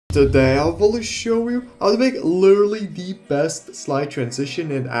Today I will show you how to make literally the best slide transition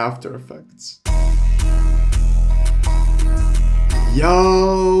in After Effects.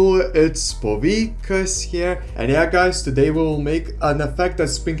 Yo, it's Povikas here, and yeah guys, today we will make an effect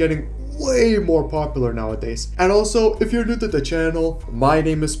that's been getting way more popular nowadays. And also, if you're new to the channel, my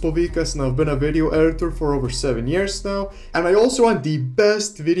name is Povikas and I've been a video editor for over 7 years now, and I also run the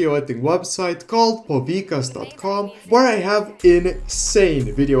best video editing website called Povikas.com, where I have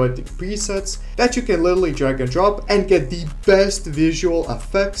insane video editing presets that you can literally drag and drop and get the best visual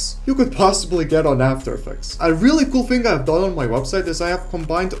effects you could possibly get on After Effects. A really cool thing I've done on my website is I have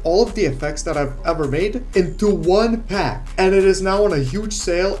combined all of the effects that I've ever made into one pack, and it is now on a huge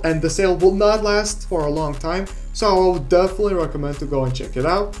sale, and the sale will not last for a long time, so I would definitely recommend to go and check it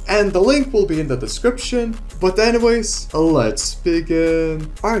out, and the link will be in the description. But anyways, let's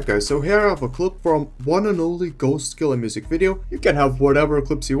begin. Alright guys, so here I have a clip from one and only Ghost Killer music video. You can have whatever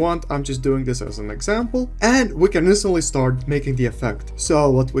clips you want, I'm just doing this as an example, and we can instantly start making the effect. So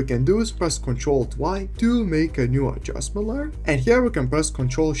what we can do is press Ctrl+Y to make a new adjustment layer, and here we can press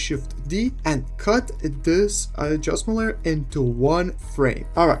Ctrl+Shift+D and cut this adjustment layer into one frame.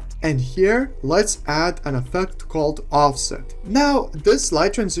 Alright, and here let's add an effect called offset. Now this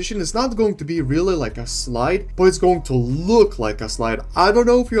slide transition is not going to be really like a slide, but it's going to look like a slide. I don't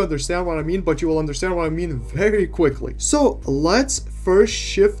know if you understand what I mean, but you will understand what I mean very quickly. So let's first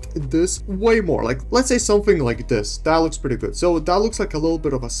shift this way more, like let's say something like this. That looks pretty good. So that looks like a little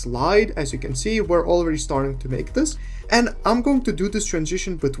bit of a slide. As you can see, we're already starting to make this, and I'm going to do this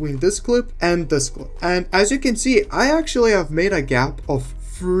transition between this clip and this clip. And as you can see, I actually have made a gap of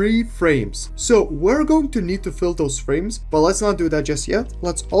 3 frames, so we're going to need to fill those frames, but let's not do that just yet.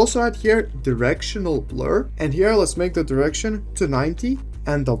 Let's also add here directional blur, and here let's make the direction to 90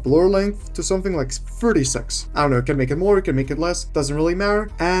 and the blur length to something like 36. I don't know, you can make it more, you can make it less, doesn't really matter.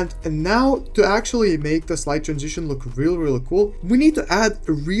 And now to actually make the slide transition look really cool, we need to add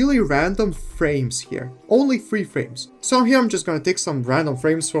really random frames here. Only 3 frames. So here I'm just gonna take some random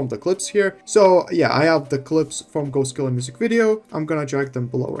frames from the clips here. So yeah, I have the clips from Ghost Killer music video. I'm gonna drag them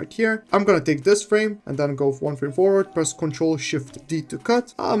below right here. I'm gonna take this frame and then go 1 frame forward, press Ctrl+Shift+D to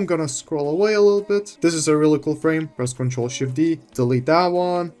cut. I'm gonna scroll away a little bit. This is a really cool frame. Press Ctrl+Shift+D, delete that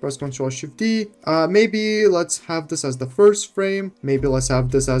one, press Ctrl+Shift+D. Maybe let's have this as the first frame. Maybe let's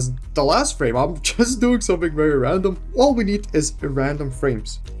have this as the last frame. I'm just doing something very random. All we need is random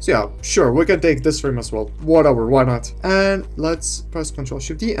frames. So yeah, sure, we can take this frame as well. Whatever, why not? And let's press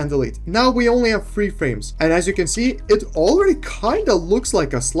Ctrl+Shift+D and delete. Now we only have 3 frames. And as you can see, it already kind of looks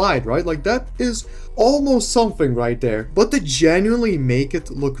like a slide, right? Like that is almost something right there. But to genuinely make it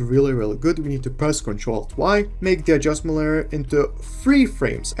look really good, we need to press Ctrl+Y, make the adjustment layer into 3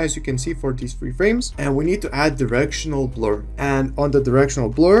 frames, as you can see for these 3 frames, and we need to add directional blur. And on the directional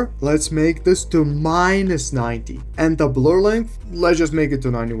blur, let's make this to -90, and the blur length, let's just make it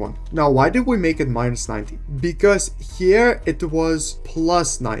to 91. Now why did we make it -90? Because here it was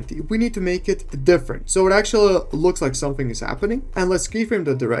 +90. We need to make it different, so it actually looks like something is happening. And let's keyframe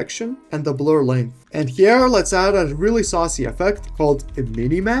the direction and the blur length. And here let's add a really saucy effect called a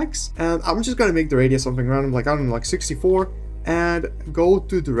minimax, and I'm just gonna make the radius something random, like I don't know, like 64, and go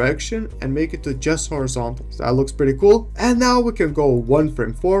to direction and make it to just horizontal. So that looks pretty cool. And now we can go 1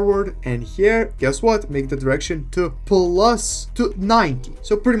 frame forward, and here, guess what, make the direction to +90,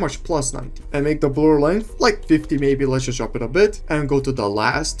 so pretty much +90, and make the blur length like 50 maybe. Let's just drop it a bit and go to the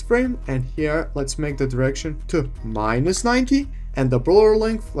last frame, and here let's make the direction to -90, and the blur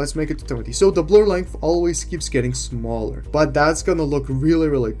length, let's make it to 20. So the blur length always keeps getting smaller, but that's gonna look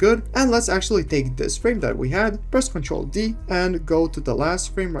really good. And let's actually take this frame that we had, press Ctrl+D and go to the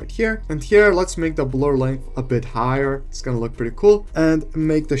last frame right here, and here let's make the blur length a bit higher. It's gonna look pretty cool, and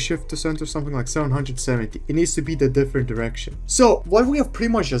make the shift to center something like 770. It needs to be the different direction. So what we have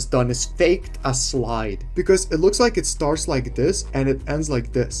pretty much just done is faked a slide, because it looks like it starts like this and it ends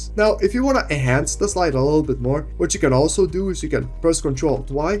like this. Now if you want to enhance the slide a little bit more, what you can also do is you can press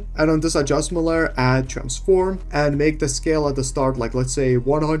Ctrl+Y, and on this adjustment layer add transform and make the scale at the start like let's say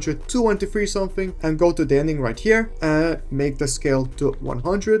 100 to 23 something, and go to the ending right here and make the scale to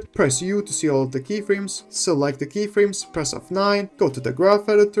 100. Press U to see all of the keyframes, select the keyframes, press F9, go to the graph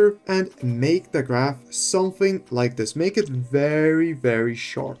editor and make the graph something like this. Make it very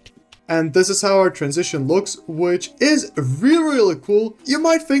sharp. And this is how our transition looks, which is really cool. You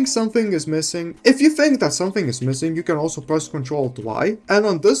might think something is missing. If you think that something is missing, you can also press Ctrl Y. And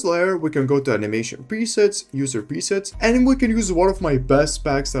on this layer, we can go to animation presets, user presets, and we can use one of my best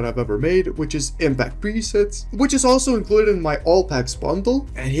packs that I've ever made, which is impact presets, which is also included in my all packs bundle.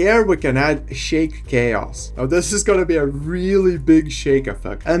 And here we can add shake chaos. Now this is gonna be a really big shake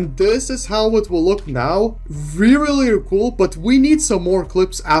effect. And this is how it will look now. Really cool, but we need some more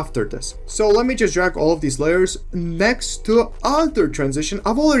clips after this. So let me just drag all of these layers next to other transition.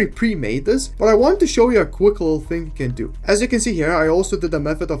 I've already pre-made this, but I want to show you a quick little thing you can do. As you can see here, I also did the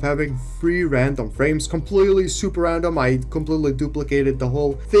method of having 3 random frames, completely super random. I completely duplicated the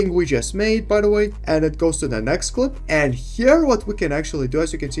whole thing we just made, by the way, and it goes to the next clip. And here what we can actually do,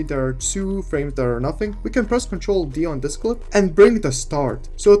 as you can see, there are 2 frames that are nothing. We can press Ctrl D on this clip and bring the start.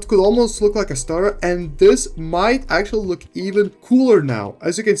 So it could almost look like a starter, and this might actually look even cooler now.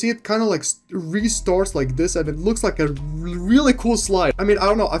 As you can see, it kind of like restarts like this, and it looks like a really cool slide. I mean, I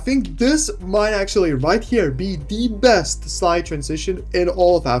don't know, I think this might actually right here be the best slide transition in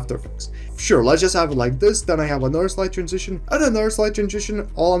all of After Effects. Sure, let's just have it like this, then I have another slide transition and another slide transition.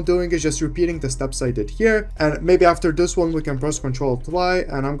 All I'm doing is just repeating the steps I did here, and maybe after this one we can press Ctrl Y,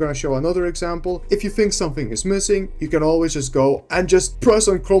 and I'm gonna show another example. If you think something is missing, you can always just go and just press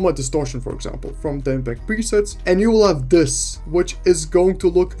on chroma distortion, for example, from the impact presets, and you will have this, which is going to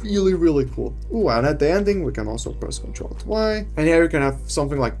look really cool. Ooh, and at the ending we can also press Ctrl Y, and here you can have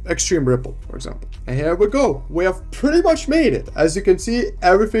something like extreme ripple, for example. And here we go, we have pretty much made it. As you can see,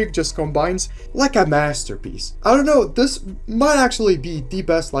 everything just combines like a masterpiece. I don't know, this might actually be the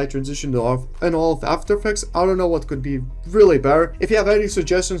best light transition in all of After Effects. I don't know what could be really better. If you have any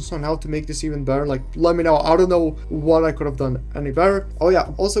suggestions on how to make this even better, like, let me know. I don't know what I could have done any better. Oh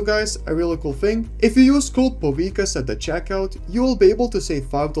yeah, also guys, a really cool thing. If you use code Povikas at the checkout, you will be able to save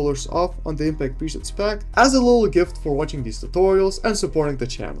 $5 off on the impact presets pack as a little gift for watching these tutorials and supporting the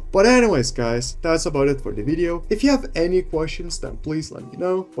channel. But anyways guys, that's about it for the video. If you have any questions, then please let me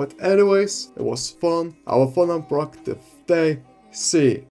know. But anyways, it was fun. Have a fun and productive day. See you.